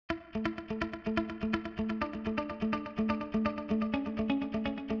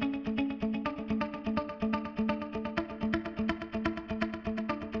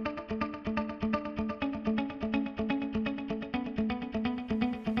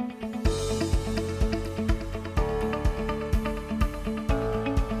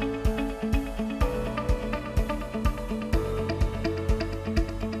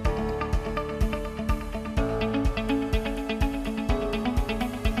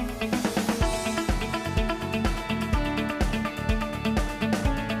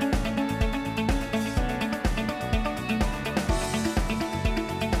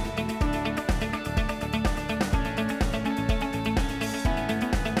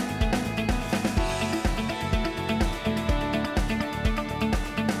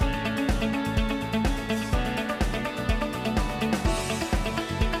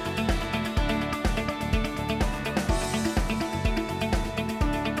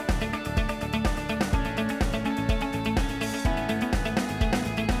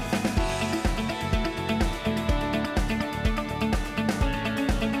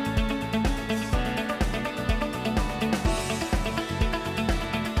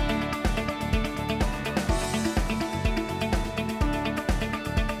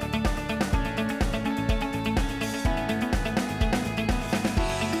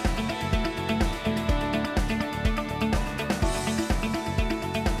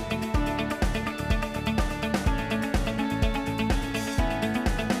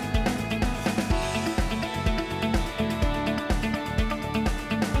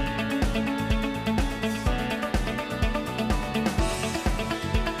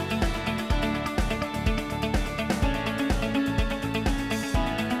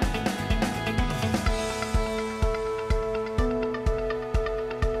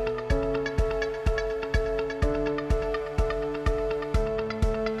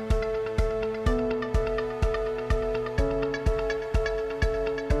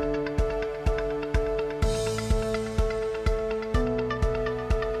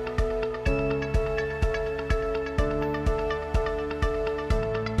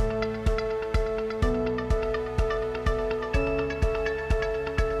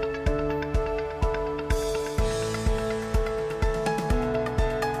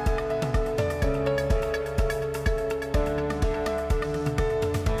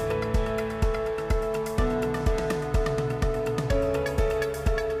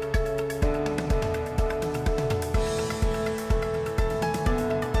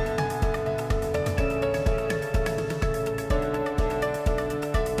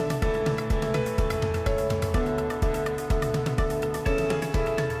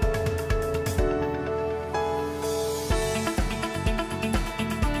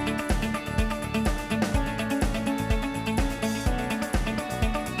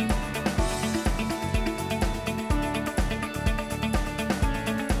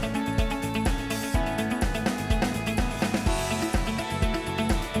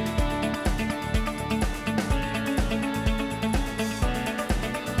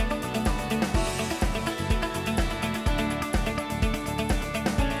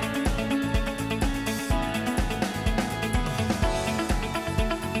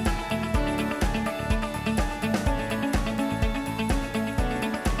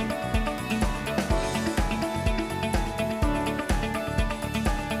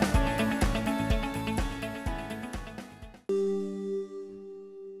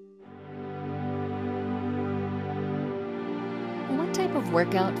type of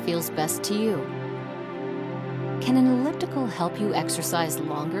workout feels best to you? Can an elliptical help you exercise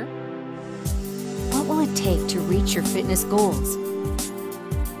longer? What will it take to reach your fitness goals?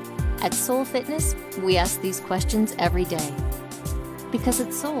 At Soul Fitness, we ask these questions every day. Because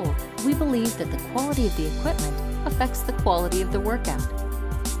at Soul, we believe that the quality of the equipment affects the quality of the workout.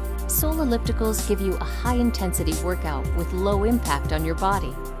 Soul Ellipticals give you a high-intensity workout with low impact on your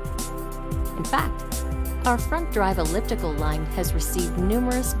body. In fact, our front drive elliptical line has received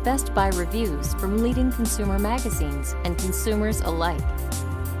numerous Best Buy reviews from leading consumer magazines and consumers alike.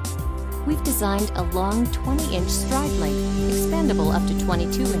 We've designed a long 20-inch stride length, expandable up to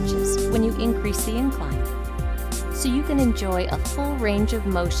 22 inches when you increase the incline, so you can enjoy a full range of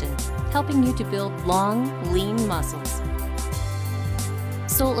motion, helping you to build long, lean muscles.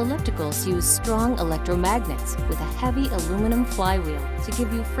 Soul Ellipticals use strong electromagnets with a heavy aluminum flywheel to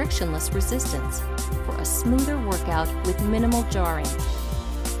give you frictionless resistance for a smoother workout with minimal jarring.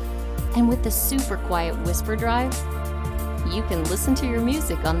 And with the super quiet whisper drive, you can listen to your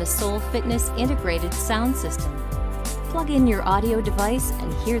music on the Soul Fitness integrated sound system. Plug in your audio device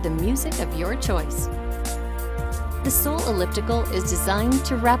and hear the music of your choice. The Soul Elliptical is designed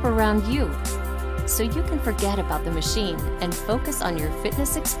to wrap around you, so you can forget about the machine and focus on your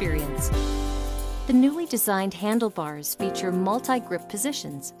fitness experience. The newly designed handlebars feature multi-grip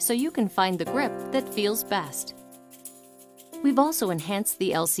positions, so you can find the grip that feels best. We've also enhanced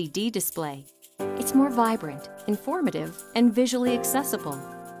the LCD display. It's more vibrant, informative, and visually accessible.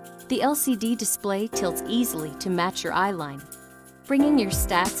 The LCD display tilts easily to match your eye line, bringing your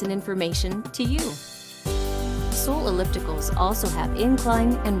stats and information to you. Soul Ellipticals also have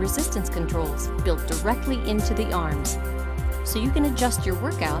incline and resistance controls built directly into the arms, so you can adjust your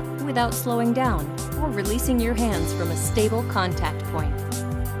workout without slowing down or releasing your hands from a stable contact point.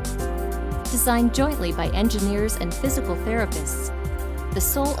 Designed jointly by engineers and physical therapists, the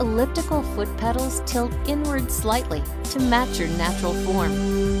Soul Elliptical foot pedals tilt inward slightly to match your natural form.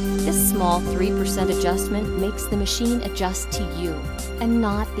 This small 3% adjustment makes the machine adjust to you and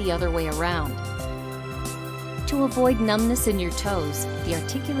not the other way around. To avoid numbness in your toes, the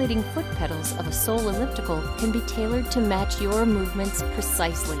articulating foot pedals of a Soul Elliptical can be tailored to match your movements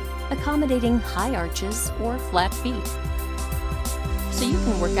precisely, accommodating high arches or flat feet. So you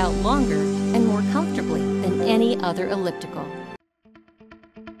can work out longer and more comfortably than any other elliptical.